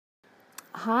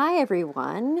Hi,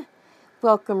 everyone.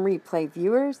 Welcome, replay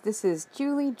viewers. This is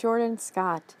Julie Jordan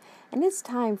Scott, and it's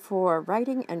time for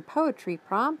writing and poetry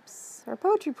prompts, or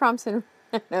poetry prompts and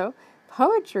no,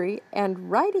 poetry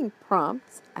and writing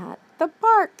prompts at the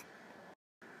park.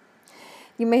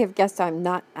 You may have guessed I'm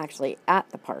not actually at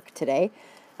the park today.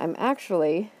 I'm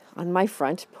actually on my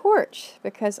front porch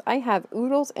because I have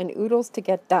oodles and oodles to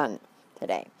get done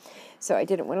today. So I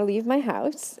didn't want to leave my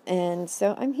house, and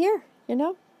so I'm here,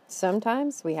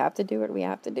 Sometimes we have to do what we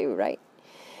have to do, right?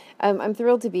 I'm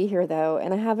thrilled to be here, though,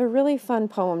 and I have a really fun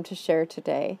poem to share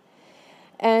today.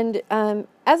 And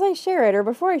as I share it, or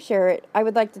before I share it, I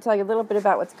would like to tell you a little bit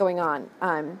about what's going on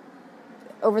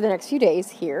over the next few days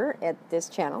here at this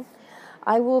channel.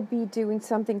 I will be doing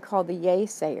something called the Yay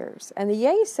Sayers. And the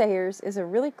Yay Sayers is a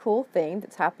really cool thing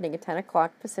that's happening at 10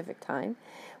 o'clock Pacific time,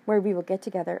 where we will get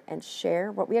together and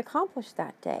share what we accomplished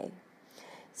that day.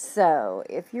 So,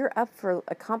 if you're up for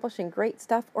accomplishing great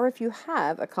stuff, or if you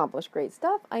have accomplished great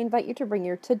stuff, I invite you to bring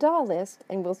your to-do list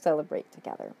and we'll celebrate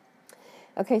together.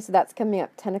 Okay, so that's coming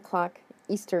up 10 o'clock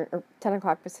Eastern, or 10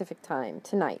 o'clock Pacific time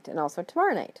tonight, and also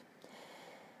tomorrow night.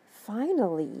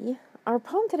 Finally, our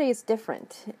poem today is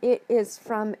different. It is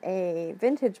from a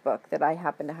vintage book that I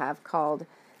happen to have called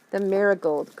The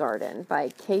Marigold Garden by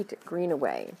Kate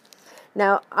Greenaway.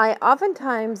 Now, I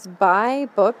oftentimes buy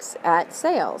books at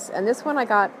sales, and this one I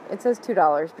got, it says $2,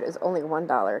 but it was only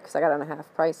 $1 because I got it on a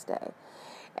half price day.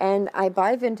 And I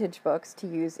buy vintage books to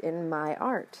use in my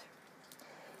art.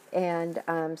 And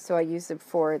so I use them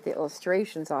for the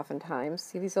illustrations oftentimes.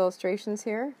 See these illustrations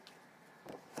here?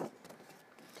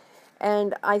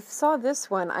 And I saw this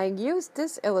one, I used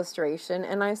this illustration,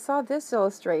 and I saw this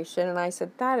illustration, and I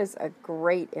said, that is a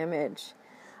great image.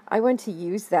 I went to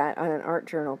use that on an art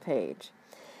journal page.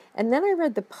 And then I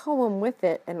read the poem with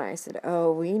it, and I said,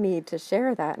 oh, we need to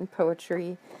share that in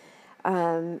poetry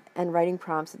and writing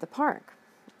prompts at the park.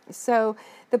 So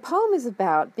the poem is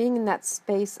about being in that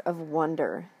space of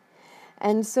wonder.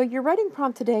 And so your writing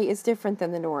prompt today is different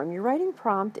than the norm. Your writing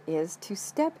prompt is to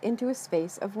step into a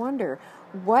space of wonder.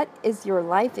 What is your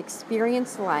life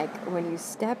experience like when you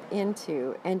step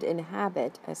into and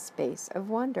inhabit a space of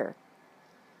wonder?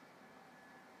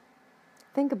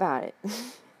 Think about it.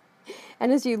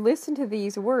 And as you listen to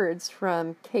these words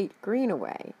from Kate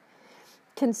Greenaway,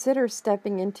 consider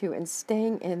stepping into and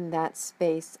staying in that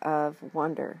space of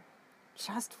wonder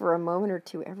just for a moment or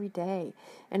two every day.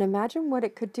 And imagine what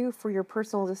it could do for your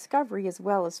personal discovery as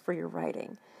well as for your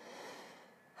writing.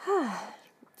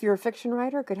 If you're a fiction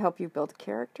writer, it could help you build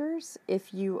characters.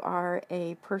 If you are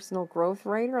a personal growth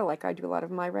writer, like I do a lot of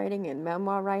my writing and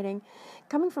memoir writing,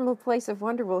 coming from a place of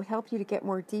wonder will help you to get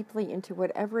more deeply into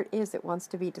whatever it is that wants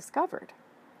to be discovered.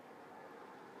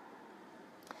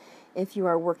 If you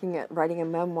are working at writing a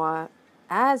memoir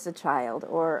as a child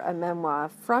or a memoir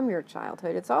from your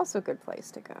childhood, it's also a good place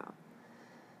to go.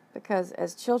 Because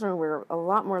as children, we're a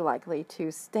lot more likely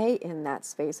to stay in that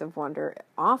space of wonder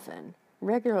often,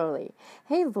 regularly.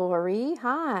 Hey, Lori,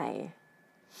 hi.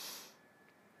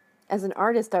 As an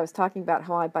artist, I was talking about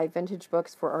how I buy vintage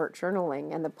books for art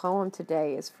journaling, and the poem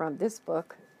today is from this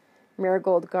book,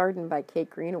 Marigold Garden by Kate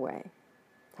Greenaway.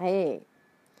 Hey.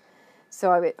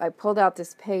 So I pulled out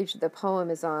this page the poem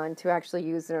is on to actually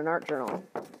use in an art journal.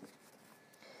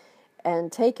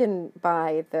 And taken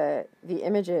by the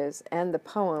images and the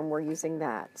poem, we're using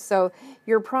that. So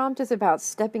your prompt is about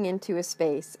stepping into a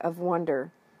space of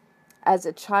wonder as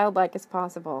childlike as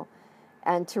possible,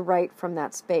 and to write from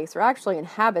that space, or actually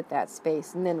inhabit that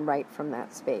space and then write from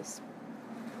that space.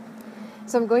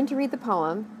 So I'm going to read the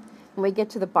poem. When we get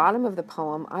to the bottom of the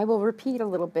poem, I will repeat a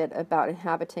little bit about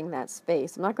inhabiting that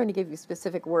space. I'm not going to give you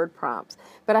specific word prompts,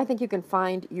 but I think you can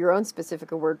find your own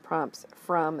specific word prompts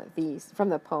from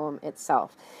the poem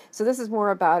itself. So this is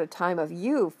more about a time of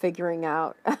you figuring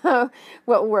out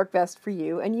what will work best for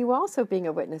you, and you also being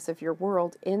a witness of your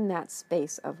world in that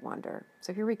space of wonder.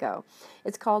 So here we go.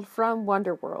 It's called From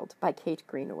Wonder World by Kate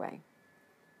Greenaway.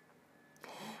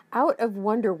 Out of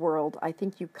wonder world I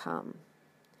think you come.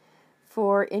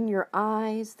 For in your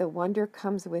eyes the wonder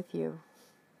comes with you.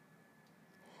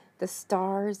 The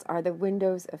stars are the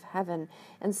windows of heaven,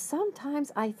 and sometimes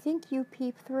I think you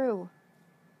peep through.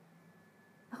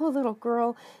 Oh, little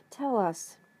girl, tell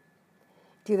us,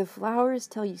 do the flowers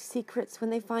tell you secrets when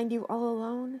they find you all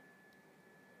alone?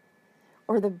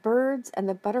 Or the birds and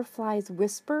the butterflies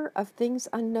whisper of things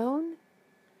unknown?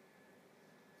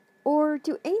 Or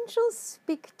do angels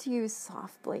speak to you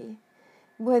softly,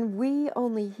 when we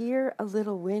only hear a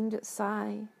little wind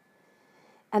sigh,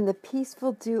 and the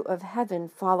peaceful dew of heaven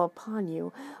fall upon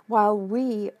you, while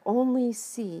we only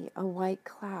see a white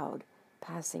cloud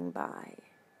passing by?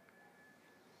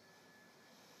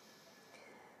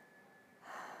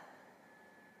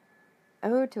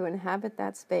 Oh, to inhabit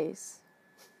that space,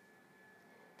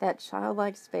 that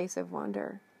childlike space of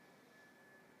wonder.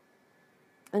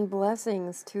 And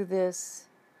blessings to this.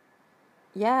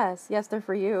 Yes, they're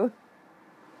for you.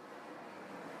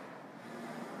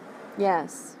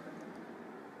 Yes.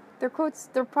 They're quotes,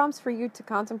 they're prompts for you to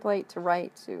contemplate, to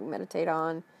write, to meditate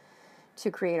on,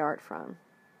 to create art from.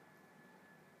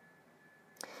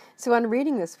 So on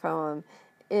reading this poem,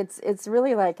 it's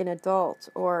really like an adult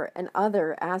or an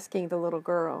other asking the little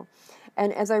girl.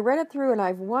 And as I read it through, and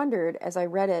I've wondered, as I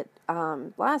read it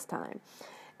last time,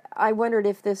 I wondered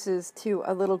if this is to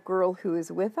a little girl who is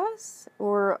with us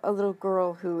or a little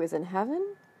girl who is in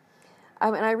heaven.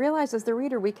 And I realized as the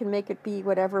reader, we can make it be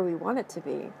whatever we want it to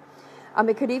be.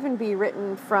 It could even be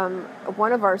written from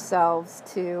one of ourselves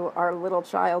to our little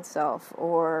child self,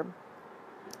 or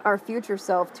our future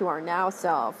self to our now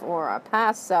self, or our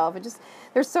past self.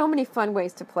 There's so many fun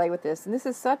ways to play with this. And this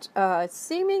is such a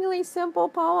seemingly simple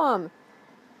poem.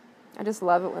 I just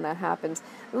love it when that happens.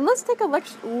 Let's take a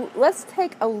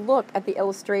look at the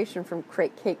illustration from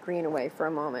Kate Greenaway for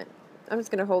a moment. I'm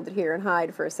just going to hold it here and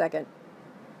hide for a second.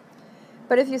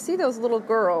 But if you see those little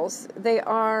girls, they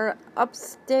are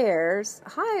upstairs.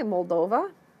 Hi,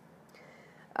 Moldova.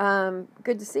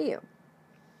 Good to see you.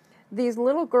 These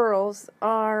little girls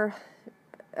are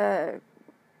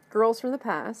girls from the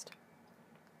past.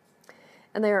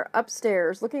 And they are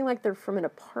upstairs, looking like they're from an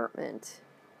apartment.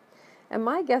 And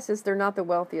my guess is they're not the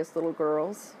wealthiest little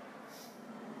girls.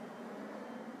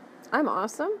 I'm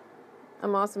awesome.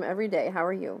 I'm awesome every day. How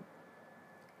are you?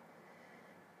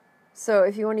 So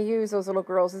if you want to use those little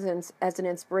girls as an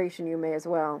inspiration, you may as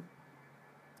well.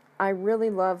 I really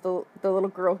love the little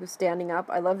girl who's standing up.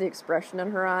 I love the expression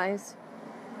in her eyes.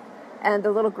 And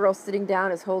the little girl sitting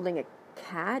down is holding a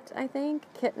cat, I think.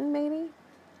 Kitten, maybe?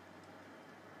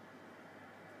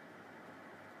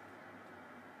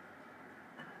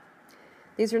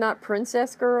 These are not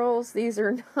princess girls. These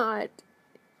are not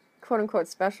quote-unquote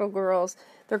special girls.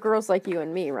 They're girls like you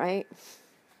and me, right?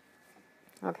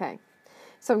 Okay.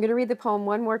 So I'm going to read the poem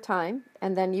one more time,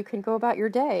 and then you can go about your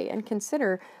day and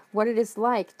consider what it is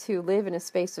like to live in a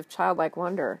space of childlike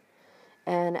wonder.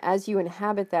 And as you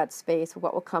inhabit that space,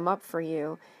 what will come up for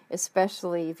you,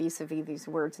 especially vis-a-vis these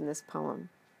words in this poem.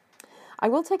 I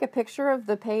will take a picture of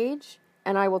the page,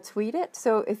 and I will tweet it.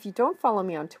 So if you don't follow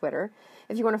me on Twitter,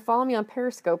 if you want to follow me on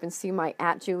Periscope and see my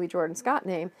 @JulieJordanScott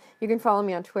name, you can follow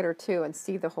me on Twitter too and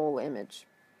see the whole image.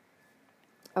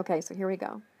 Okay, so here we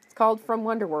go. It's called From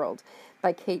Wonderworld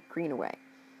by Kate Greenaway.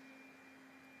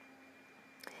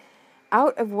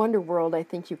 Out of Wonderworld I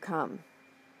think you come,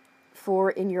 for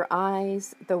in your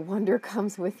eyes the wonder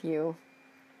comes with you.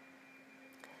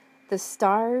 The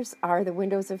stars are the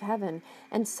windows of heaven,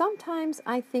 and sometimes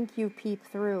I think you peep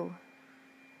through.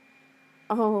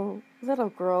 Oh, little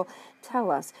girl,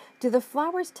 tell us, do the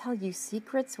flowers tell you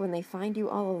secrets when they find you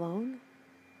all alone?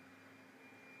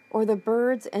 Or the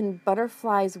birds and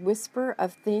butterflies whisper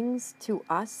of things to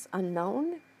us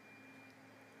unknown?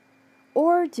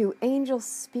 Or do angels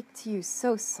speak to you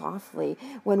so softly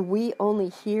when we only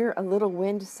hear a little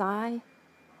wind sigh?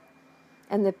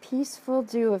 And the peaceful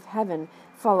dew of heaven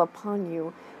fall upon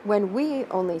you when we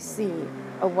only see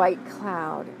a white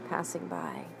cloud passing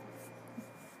by.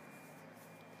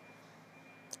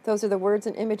 Those are the words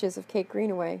and images of Kate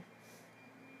Greenaway.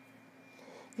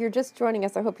 If you're just joining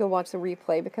us, I hope you'll watch the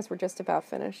replay because we're just about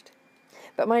finished.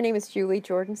 But my name is Julie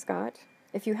Jordan Scott.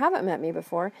 If you haven't met me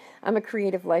before, I'm a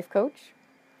creative life coach.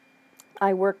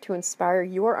 I work to inspire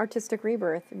your artistic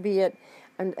rebirth, be it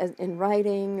in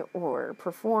writing or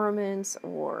performance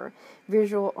or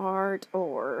visual art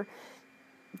or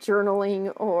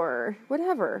journaling or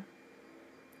whatever.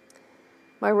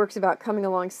 My work's about coming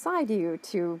alongside you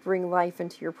to bring life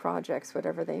into your projects,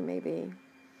 whatever they may be.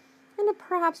 And to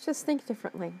perhaps just think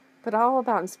differently, but all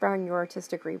about inspiring your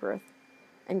artistic rebirth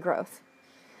and growth.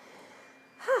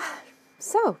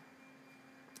 So,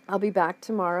 I'll be back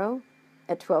tomorrow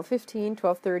at 12:15,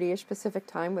 12:30-ish Pacific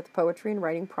time with poetry and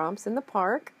writing prompts in the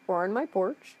park or on my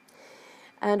porch.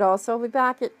 And also I'll be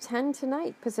back at 10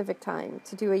 tonight Pacific time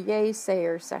to do a yay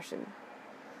sayer session.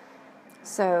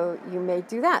 So you may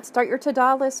do that. Start your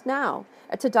to-do list now.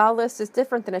 A to-do list is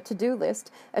different than a to-do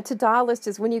list. A to-do list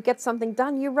is when you get something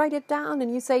done, you write it down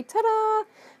and you say, ta-da!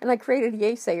 And I created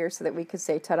yay sayer so that we could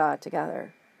say ta-da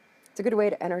together. It's a good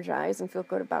way to energize and feel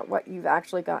good about what you've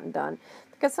actually gotten done.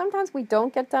 Because sometimes we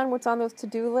don't get done what's on those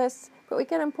to-do lists, but we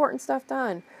get important stuff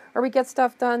done. Or we get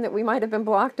stuff done that we might have been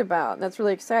blocked about, and that's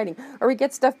really exciting. Or we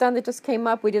get stuff done that just came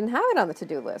up, we didn't have it on the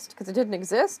to-do list because it didn't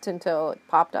exist until it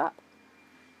popped up.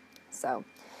 So,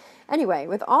 anyway,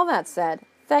 with all that said,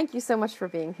 thank you so much for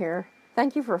being here.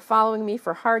 Thank you for following me,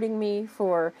 for hearting me,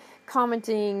 for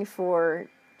commenting, for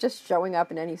just showing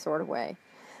up in any sort of way.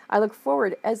 I look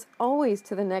forward, as always,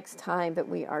 to the next time that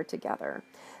we are together.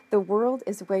 The world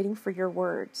is waiting for your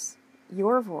words,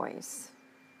 your voice.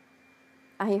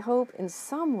 I hope in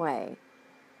some way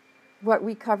what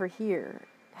we cover here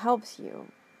helps you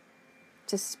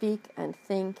to speak and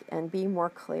think and be more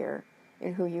clear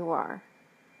in who you are.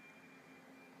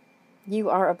 You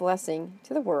are a blessing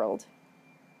to the world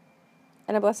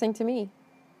and a blessing to me.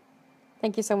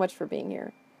 Thank you so much for being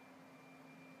here.